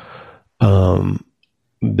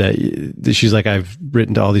 That she's like, I've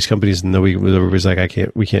written to all these companies, and everybody's like,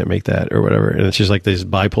 we can't make that or whatever. And it's just like these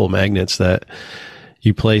bipole magnets that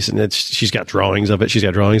you place, and she's got drawings of it. She's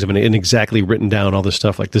got drawings of it and exactly written down all this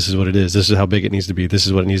stuff. Like, this is what it is. This is how big it needs to be. This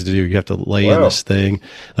is what it needs to do. You have to lay in this thing.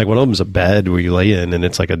 Like, one of them's a bed where you lay in, and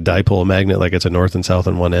it's like a dipole magnet. Like, it's a north and south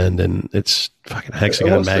on one end, and it's fucking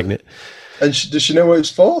hexagon magnet. And does she know what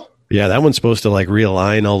it's for? Yeah, that one's supposed to like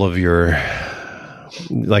realign all of your,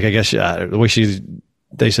 like, I guess the way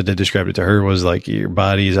they said they described it to her was like, your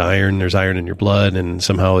body's iron, there's iron in your blood, and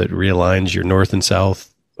somehow it realigns your north and south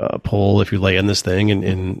pole if you lay in this thing,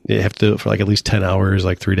 and you have to do it for like at least 10 hours,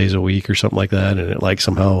 like 3 days a week or something like that, and it like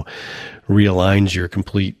somehow realigns your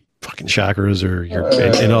complete fucking chakras or your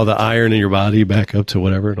and all the iron in your body back up to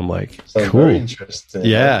whatever. And I'm like, cool. Very interesting.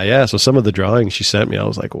 Yeah. So some of the drawings she sent me, I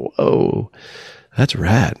was like, whoa, that's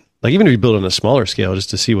rad. Like, even if you build on a smaller scale,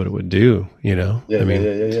 just to see what it would do, you know? Yeah.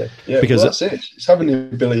 Because well, that's it. It's having the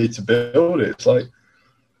ability to build it. It's like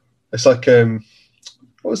there's a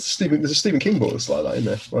Stephen King book that's like that in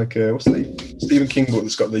there. Like, what's the Stephen King book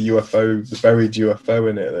that's got the UFO, the buried UFO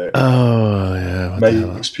in it?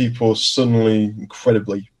 That makes people suddenly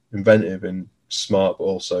incredibly inventive and smart, but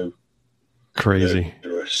also crazy,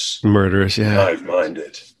 murderous,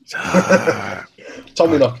 hive-minded.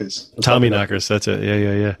 Tommy Knockers. Tommy Knockers. That's it.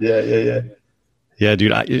 Yeah. Yeah,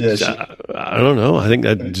 dude. I don't know. I think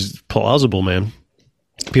that's plausible, man.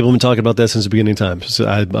 People have been talking about that since the beginning of time. So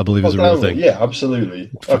I believe it's a real thing. Yeah,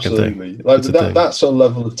 absolutely. Like that sort of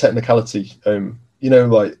level of technicality.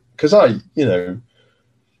 Like, because I don't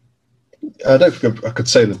think I could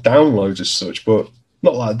say the downloads as such, but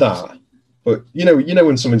not like that. But you know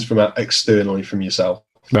when something's from externally from yourself,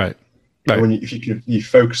 right? When you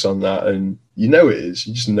focus on that, and you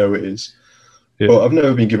just know it is. Yeah. But I've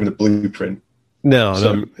never been given a blueprint.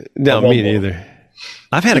 No, me neither.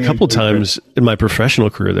 I've had a couple times in my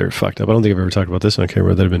professional career that are fucked up. I don't think I've ever talked about this on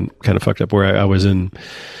camera that have been kind of fucked up, where I was in,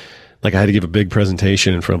 like, I had to give a big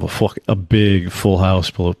presentation in front of a big full house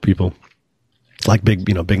full of people, like big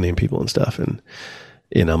name people and stuff. And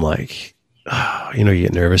I'm like, you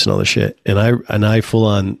get nervous and all this shit. And I full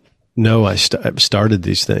on know I've started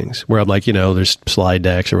these things where I'm like, there's slide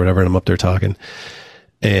decks or whatever, and I'm up there talking.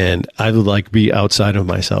 And I would like be outside of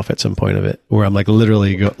myself at some point of it, where I'm like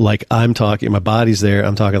literally like I'm talking, my body's there,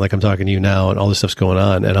 I'm talking like I'm talking to you now, and all this stuff's going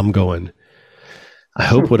on, and I'm going, I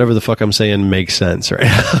hope whatever the fuck I'm saying makes sense right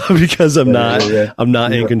now, because I'm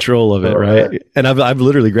not in control of it, right? And I've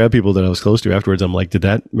literally grabbed people that I was close to afterwards. I'm like, did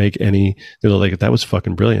that make any? They're like, that was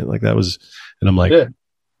fucking brilliant. Like, that was, and I'm like,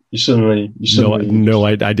 you suddenly no,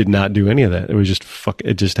 I did not do any of that. It was just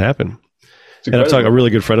it just happened. And I'm talking a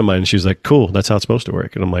really good friend of mine, and she's like, cool, that's how it's supposed to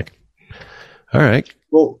work. And I'm like, all right.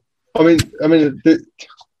 Well, I mean, the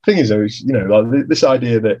thing is, though, is, like this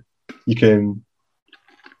idea that you can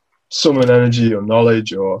summon energy or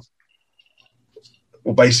knowledge or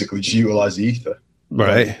basically just utilize the ether.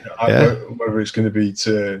 Right. Whether it's going to be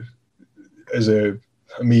as a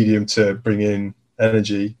medium to bring in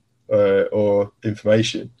energy or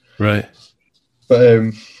information. Right. But,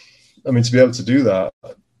 to be able to do that,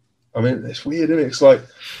 it's weird, isn't it? It's like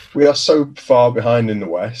we are so far behind in the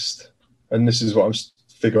West, and this is what I'm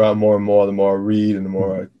figuring out more and more the more I read and the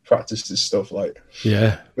more I practice this stuff. Like,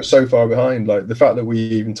 we're so far behind. Like, the fact that we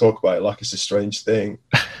even talk about it like it's a strange thing.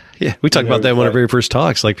 Yeah, we talk about that in one of our very first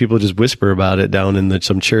talks. Like, people just whisper about it down in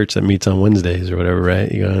some church that meets on Wednesdays or whatever, right?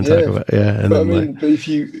 You go and talk about but if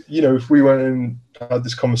if we went and had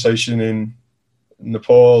this conversation in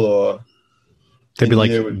Nepal or they'd be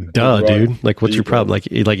like, duh, dude. Like, what's your problem?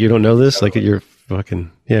 Like you don't know this? Like, you're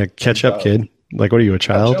fucking, catch up, kid. Like, what are you, a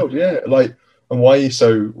child? Yeah. Like, and why are you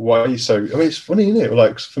so, it's funny, isn't it?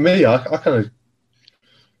 Like, for me, I kind of,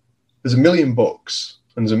 there's a million books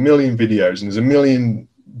and there's a million videos and there's a million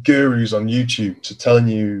gurus on YouTube telling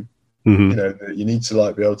you, that you need to,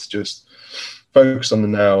 like, be able to just focus on the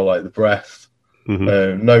now, like the breath,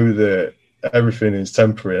 Know that everything is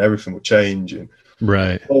temporary and everything will change, and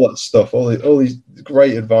all that stuff, all these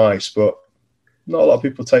great advice, but not a lot of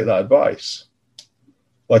people take that advice.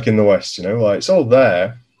 Like in the West, like it's all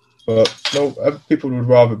there, but no, people would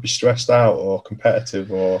rather be stressed out or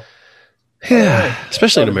competitive or. Yeah,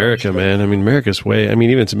 especially in America, man. I mean, America's way. I mean,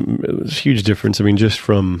 even it's a huge difference. I mean, just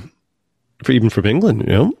even from England,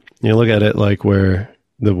 you look at it like where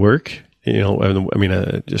the work, I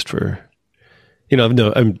mean, just for,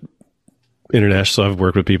 I'm international, so I've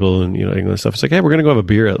worked with people and, England stuff. It's like, hey, we're going to go have a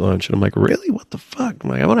beer at lunch. And I'm like, really? What the fuck? I'm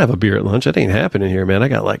like, I want to have a beer at lunch. That ain't happening here, man. I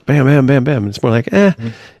got like, bam, bam, bam, bam. It's more like, I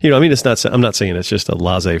mean, I'm not saying it's just a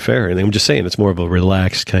laissez-faire. And I'm just saying it's more of a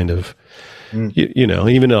relaxed kind of,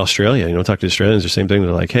 even in Australia, talk to Australians, the same thing.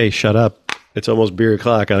 They're like, hey, shut up. It's almost beer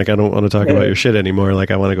o'clock. Like, I don't want to talk about your shit anymore.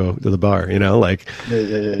 Like, I want to go to the bar, like,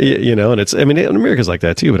 and it's, I mean, America's like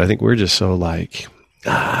that too, but I think we're just so like,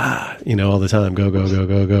 all the time, go, go, go,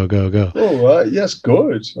 go, go, go, go. Oh, right. Yes,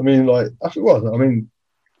 good. I mean, like,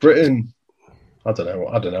 Britain, I don't know.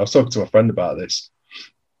 I was talking to my friend about this.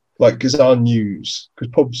 Like, because our news,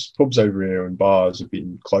 because pubs over here and bars have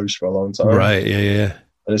been closed for a long time. Right, yeah.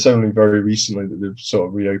 And it's only very recently that they've sort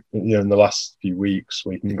of reopened, in the last few weeks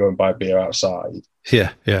where you can go and buy beer outside.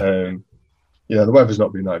 Yeah. The weather's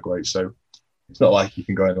not been that great, so it's not like you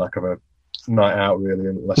can go and like have a night out really,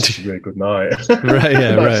 unless it's a really good night. Right,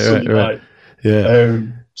 yeah, right. Yeah.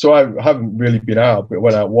 So I haven't really been out, but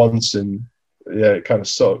went out once and it kind of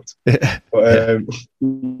sucked. But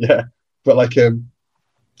but like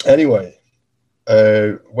anyway,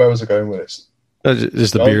 where was I going with this?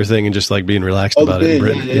 Just the beer thing and just like being relaxed about it in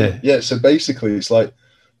Britain. Yeah. So basically, it's like,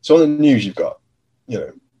 so on the news you've got,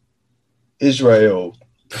 Israel,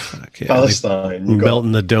 Palestine, like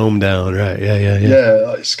melting the dome down, right? Yeah. Yeah,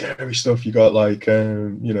 like scary stuff. You got like,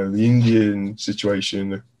 the Indian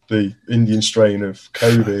situation, the Indian strain of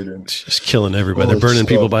COVID, and just killing everybody. They're burning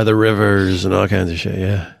people by the rivers and all kinds of shit.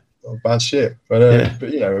 Yeah, bad shit. But at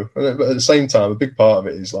the same time, a big part of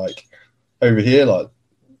it is like over here, like.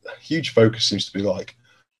 Huge focus seems to be like,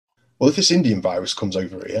 well, if this Indian virus comes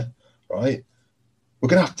over here, right, we're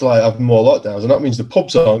gonna have to like have more lockdowns, and that means the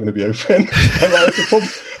pubs aren't going to be open. And, like, the pub,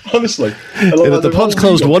 honestly, and if the pub's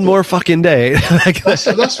closed one more fucking day, that's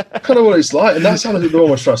kind of what it's like, and that's how they're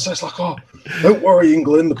almost trying to say. It's like, oh, don't worry,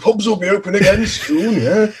 England, the pubs will be open again soon.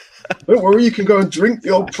 Yeah, don't worry, you can go and drink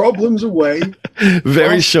your problems away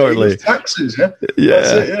very shortly. Taxes, yeah, that's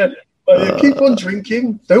it, yeah. Keep on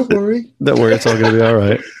drinking. Don't worry. Don't worry. It's all going to be all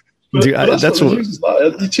right. Dude, that's what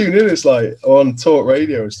like. You tune in. It's like on talk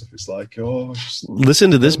radio and stuff. It's like,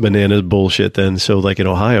 listen to this bananas bullshit. Then, so like in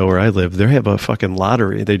Ohio where I live, they have a fucking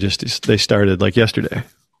lottery. They started like yesterday.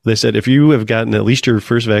 They said if you have gotten at least your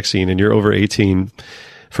first vaccine and you're over 18,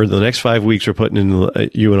 for the next 5 weeks, we're putting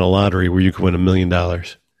you in a lottery where you can win $1 million.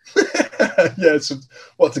 Yeah, so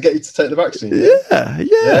what, to get you to take the vaccine?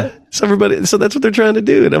 Yeah. So that's what they're trying to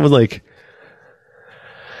do, and I was like,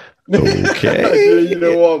 okay. You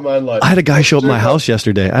know what, man? Like, I had a guy show up my house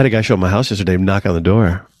yesterday. Knock on the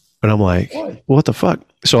door, and I'm like, well, what the fuck?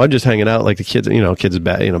 So I'm just hanging out like the kids, kids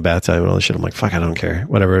bath time and all this shit. I'm like, fuck, I don't care,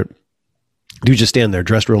 whatever. Dude just stand there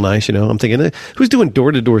dressed real nice, I'm thinking, who's doing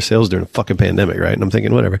door-to-door sales during a fucking pandemic, right? And I'm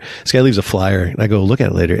thinking, whatever. This guy leaves a flyer, and I go look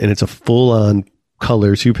at it later, and it's a full-on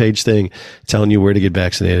color 2-page thing telling you where to get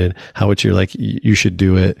vaccinated, how it's you should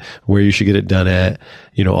do it, where you should get it done at,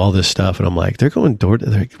 all this stuff. And I'm like, they're going they're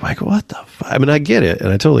like, what the fuck? I mean, I get it, and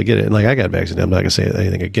I totally get it. And like, I got vaccinated. I'm not gonna say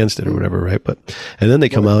anything against it or whatever, right? But and then they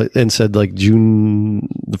come out and said like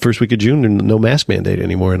the first week of June, there's no mask mandate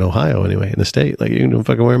anymore in Ohio anyway, in the state. Like, you can don't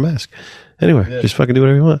fucking wear a mask anywhere. Just fucking do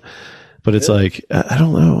whatever you want. But it's like, I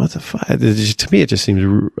don't know what the fuck. To me, it just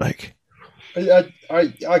seems like. You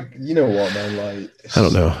know what, man? Like, I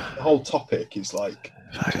don't know. The whole topic is like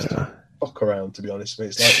fuck around. To be honest with me,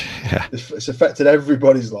 it's like it's affected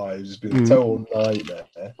everybody's lives. It's been a total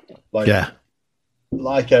nightmare.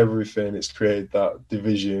 Like everything, it's created that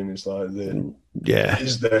division. It's like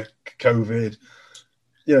is the COVID?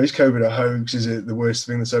 Is COVID a hoax? Is it the worst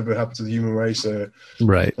thing that's ever happened to the human race?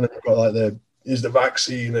 Right. And then you've got like is the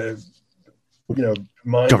vaccine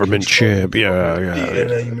government chip,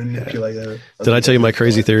 DNA manipulator. Did I tell you my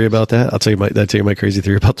crazy theory about that? Did I tell you my crazy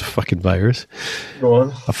theory about the fucking virus? Go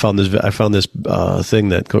on. I found this thing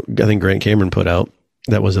that I think Grant Cameron put out.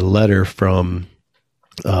 That was a letter from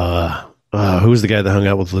who was the guy that hung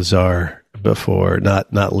out with Lazar before?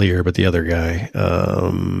 Not Lear, but the other guy,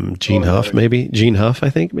 Gene Huff, maybe Gene Huff. I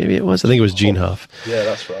think maybe it was. I think it was Gene Huff. Yeah,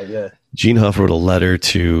 that's right. Yeah. Gene Huff wrote a letter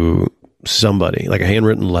to somebody, like a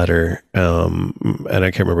handwritten letter, and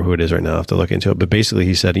I can't remember who it is right now. I have to look into it. But basically,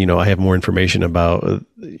 he said, I have more information about,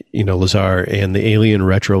 Lazar and the alien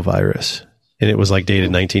retrovirus. And it was like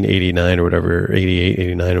dated 1989 or whatever, 88,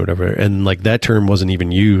 89 or whatever. And like that term wasn't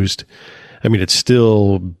even used. I mean, it's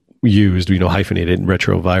still used, hyphenated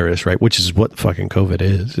retrovirus, right? Which is what fucking COVID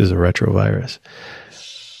is a retrovirus.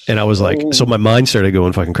 And I was like, so my mind started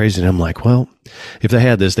going fucking crazy. And I'm like, well, if they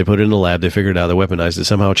had this, they put it in the lab, they figured it out, they weaponized it.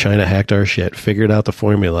 Somehow China hacked our shit, figured out the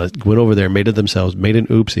formula, went over there, made it themselves, made an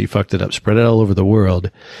oopsie, fucked it up, spread it all over the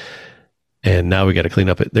world. And now we got to clean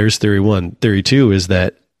up it. There's theory one. Theory two is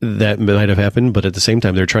that might have happened, but at the same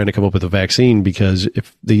time, they're trying to come up with a vaccine, because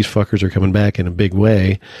if these fuckers are coming back in a big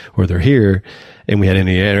way, or they're here, and we had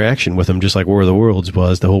any interaction with them, just like War of the Worlds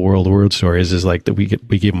was, the whole World story is like that we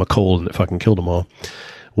gave them a cold and it fucking killed them all.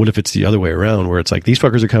 What if it's the other way around, where it's like, these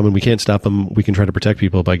fuckers are coming, we can't stop them, we can try to protect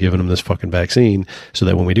people by giving them this fucking vaccine, so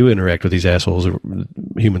that when we do interact with these assholes,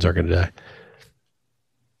 humans aren't going to die.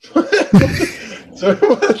 So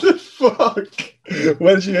what the fuck?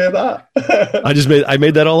 Where did you hear that? I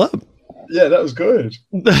made that all up. Yeah, that was good.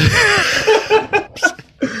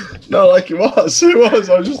 No, like it was. I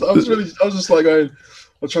was just like going,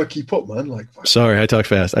 I'm trying to keep up, man. Like, sorry, I talk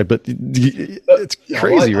fast. But it's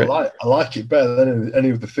crazy, right? I like it better than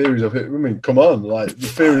any of the theories I've heard. I mean, come on, like the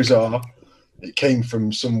theories are, it came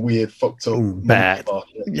from some weird fucked up bat,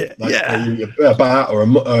 a bat or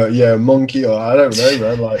a monkey, or I don't know,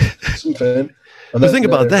 man, like something. And think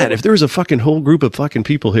about that. If there was a fucking whole group of fucking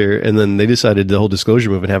people here, and then they decided the whole disclosure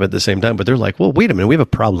movement have it at the same time, but they're like, well, wait a minute, we have a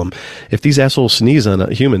problem. If these assholes sneeze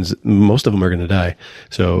on humans, most of them are going to die.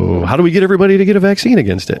 So how do we get everybody to get a vaccine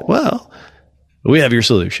against it? Well, we have your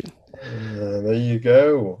solution. There you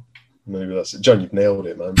go. Maybe that's it. John, you've nailed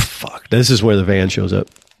it, man. Fuck. This is where the van shows up.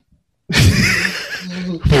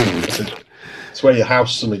 It's where your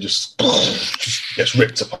house suddenly just gets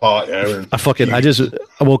ripped apart, And I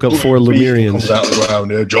woke up 4 Lemurians. Comes out of the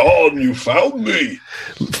ground here. John, you found me.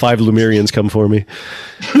 5 Lemurians come for me.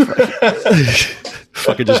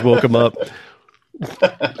 Fucking just woke them up.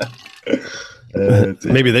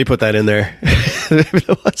 Maybe they put that in there. Maybe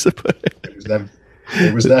the ones that put it. It was them.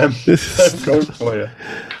 I'm going for you.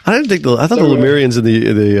 I thought the Lemurians and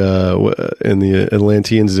the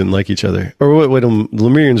Atlanteans didn't like each other. Or wait, the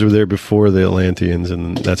Lemurians were there before the Atlanteans,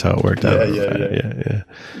 and that's how it worked out. Yeah.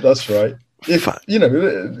 That's right.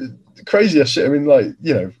 Craziest shit. I mean, like,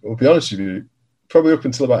 I'll be honest with you. Probably up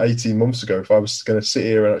until about 18 months ago, if I was going to sit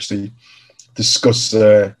here and actually discuss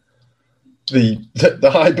the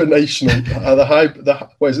hibernation,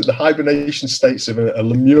 the hibernation states of a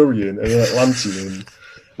Lemurian and an Atlantean,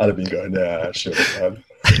 I'd have been going, yeah, sure.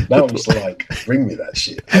 Now I'm just like, bring me that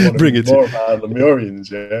shit. I want to bring more about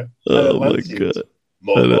Lemurians, yeah. Oh my god,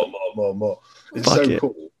 more. It's Fuck so it.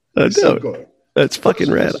 cool. It's so good. That's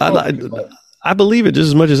fucking rad. I believe it just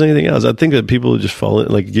as much as anything else. I think that people just fall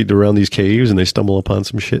in, like, get around these caves and they stumble upon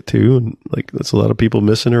some shit too, and like that's a lot of people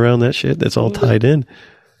missing around that shit. That's all tied in.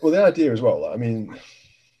 Well, the idea as well, I mean,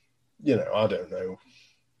 I don't know.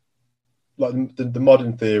 Like the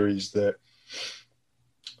modern theories that,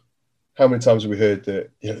 how many times have we heard that,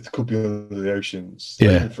 there could be under the oceans?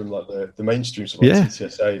 Yeah. Even from like the mainstream stuff, like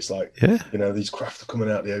TTSA, it's like, these craft are coming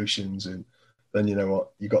out of the oceans. And then, you know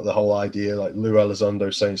what, you got the whole idea, like Lou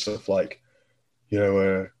Elizondo saying stuff like,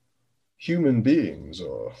 human beings,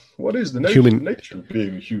 or what is the nature of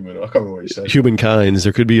being human? I can't remember what he said. Humankinds.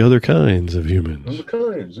 There could be other kinds of humans. Other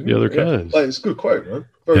kinds. The other kinds. Like, it's a good quote, man.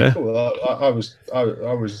 Very cool. I was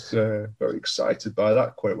very excited by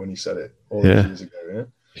that quote when he said it all these years ago. Yeah.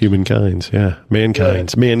 Humankinds. Yeah.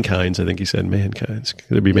 Mankind's. Yeah. Mankind's. I think he said mankind's.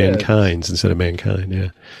 There'd be mankind's instead of mankind.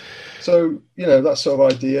 Yeah. So, that sort of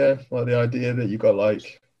idea, like the idea that you've got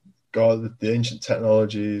like God, the ancient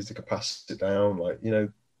technologies, they can pass it down. Like,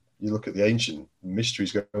 you look at the ancient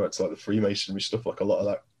mysteries going back to like the Freemasonry stuff, like a lot of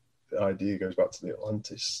that idea goes back to the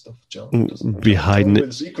Atlantis stuff, John. Be hiding it.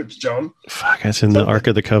 The secrets, John. Fuck, that's in the Ark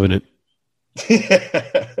of the Covenant.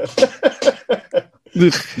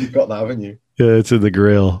 You've got that, haven't you? Yeah, it's in the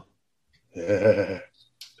Grail. Yeah.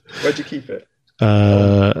 Where'd you keep it?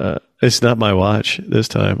 It's not my watch this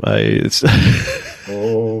time. It's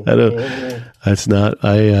It's not.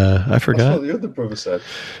 I forgot. That's what the other brother said.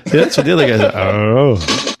 Yeah, that's what the other guy said.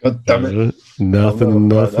 Oh, God damn it! Nothing. I'll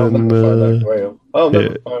never find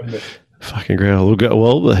it. Fucking Grail.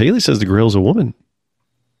 Well, Haley says the Grail's a woman.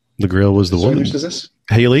 The Grail was the woman. Who says this?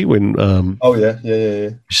 Haley, when oh yeah.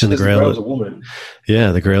 She's in the Grail. The woman.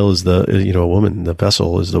 Yeah, the Grail is the a woman. The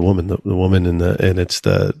vessel is the woman. The woman and it's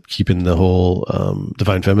the keeping the whole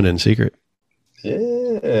divine feminine secret.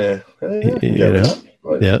 Yeah.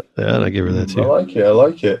 Yeah, and I give her that too. I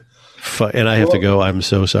like it. And I have to go. I'm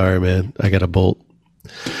so sorry, man. I got to bolt.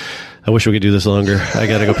 I wish we could do this longer. I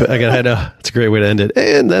gotta go. I gotta head out. It's a great way to end it.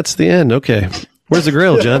 And that's the end. Okay. Where's the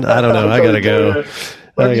grill, John? I don't know. I gotta go.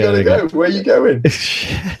 Where you gotta go? Where are you going? I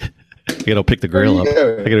gotta go pick the grill up.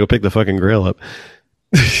 I gotta go pick the fucking grill up.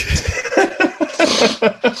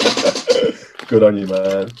 Good on you,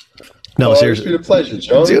 man. No, seriously. It's been a pleasure,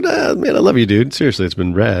 John. Dude, man, I love you, dude. Seriously, it's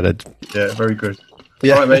been rad. Yeah, very good.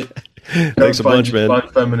 Yeah. All right, mate. Thanks a bunch, man.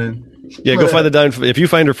 Divine Feminine. Yeah, go find the Divine. If you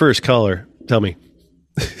find her first, call her. Tell me.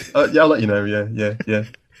 Yeah, I'll let you know. Yeah.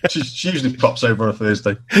 She usually pops over on a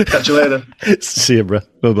Thursday. Catch you later. See you, bro.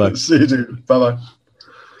 Bye-bye. See you, dude. Bye-bye.